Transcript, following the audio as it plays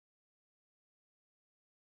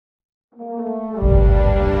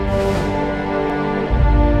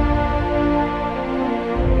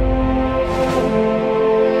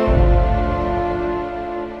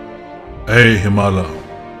ऐ हिमालय,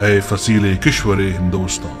 ऐ फसीले किश्वरे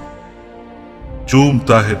हिंदोस्तान,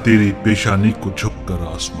 चूमता है तेरी पेशानी को झुककर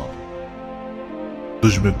आसमां।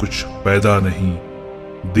 तुझ में कुछ पैदा नहीं,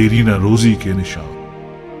 देरी न रोजी के निशान।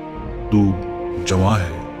 तू जवां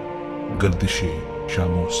है गर्दिशे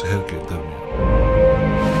शामो सहर के दरमियान।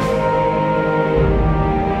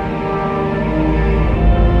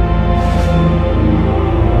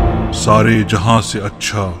 सारे जहां से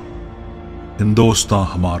अच्छा हिंदोस्तां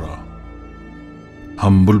हमारा,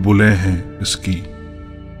 हम बुलबुलें हैं इसकी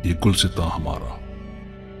ये गुलसितां हमारा।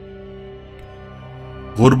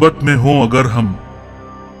 गुर्बत में हो अगर हम,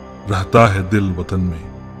 रहता है दिल वतन में,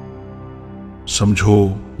 समझो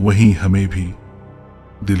वहीं हमें भी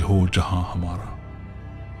दिल हो जहां हमारा।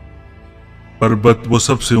 पर्वत वो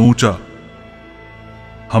सबसे ऊंचा,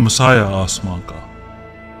 हमसाया आसमां का,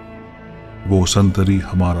 वो संतरी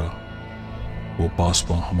हमारा, वो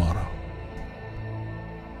पासपां हमारा।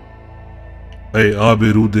 ऐ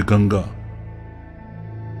आबे रूद गंगा,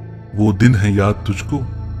 वो दिन है याद तुझको,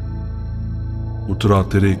 उतरा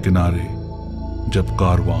तेरे किनारे जब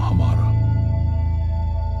कारवां हमारा।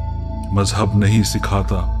 मजहब नहीं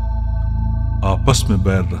सिखाता आपस में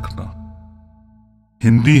बैर रखना,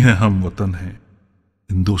 हिंदी है हम वतन है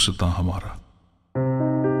हिंदुस्तां हमारा।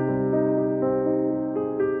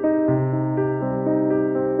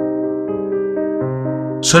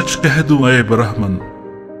 सच कह दूं ऐ ब्रह्मन,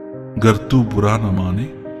 गर तू बुरा न माने,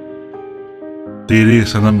 तेरे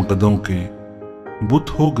सनम कदों के बुत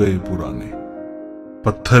हो गए पुराने।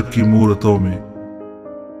 पत्थर की मूरतों में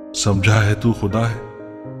समझा है तू खुदा है,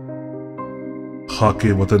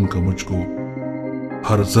 खाके वतन का मुझको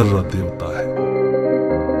हर जर्रा देवता है।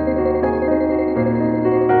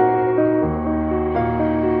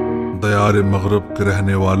 दयारे मगरब के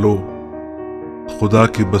रहने वालों, खुदा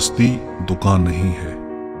की बस्ती दुकान नहीं है।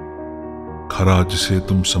 खरा जिसे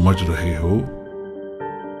तुम समझ रहे हो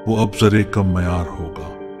वो अब जरे कम मयार होगा।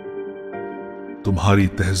 तुम्हारी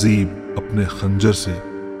तहजीब अपने खंजर से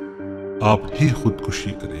आप ही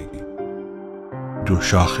खुदकुशी करेगी। जो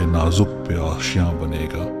शाखे नाजुक पे आशियां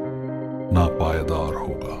बनेगा नापायदार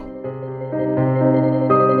होगा।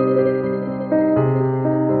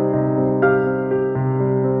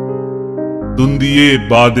 दुंदिये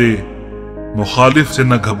बादे मुखालिफ से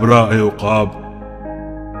न घबरा ए उकाब,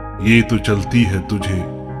 ये तो चलती है तुझे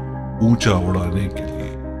ऊंचा उड़ाने के लिए।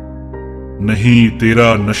 नहीं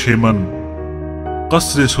तेरा नशेमन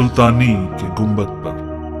कसरे सुल्तानी के गुंबद पर,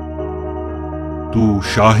 तू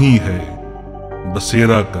शाही है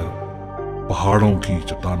बसेरा कर पहाड़ों की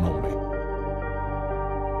चट्टानों में।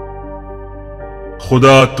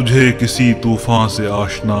 खुदा तुझे किसी तूफान से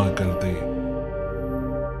आशना कर दे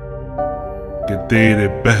कि तेरे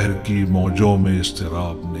बहर की मौजों में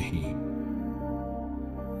इस्तिराब नहीं।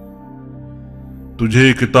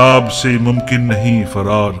 तुझे किताब से मुमकिन नहीं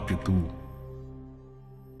फरार कि तू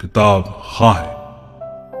किताब खां है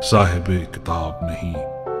साहिबे किताब नहीं।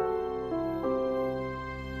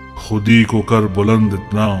 खुदी को कर बुलंद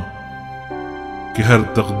इतना कि हर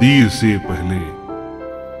तकदीर से पहले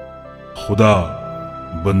खुदा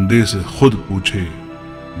बंदे से खुद पूछे,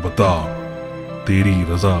 बता तेरी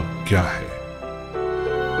रजा क्या है।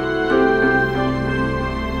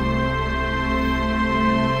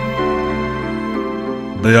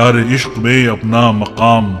 दयार इश्क में अपना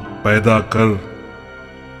मकाम पैदा कर,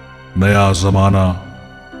 नया जमाना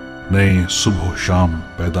नए सुबह शाम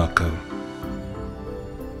पैदा कर।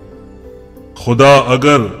 खुदा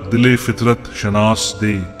अगर दिले फितरत शनास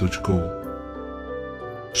दे तुझको,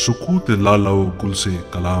 सुकूत लालो गुल से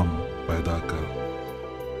कलाम पैदा कर।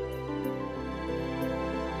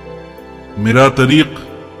 मेरा तरीक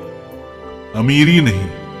अमीरी नहीं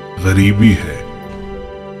गरीबी है,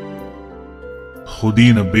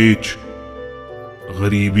 खुदी न बेच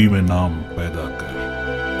गरीबी में नाम पैदा कर।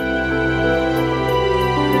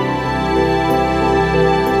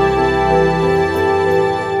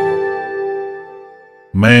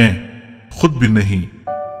 मैं खुद भी नहीं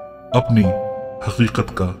अपनी हकीकत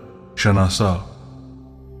का शनासा,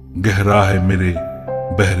 गहरा है मेरे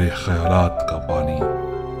बहरे ख्यालात का पानी।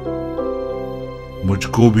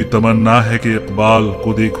 मुझको भी तमन्ना है कि इकबाल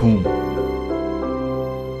को देखूं,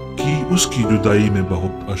 कि उसकी जुदाई में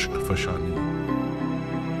बहुत अश्क फशानी।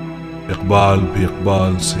 इकबाल भी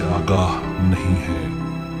इकबाल से आगाह नहीं है,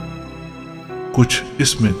 कुछ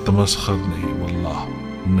इसमें तमस्खर नहीं वल्लाह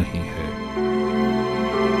नहीं है।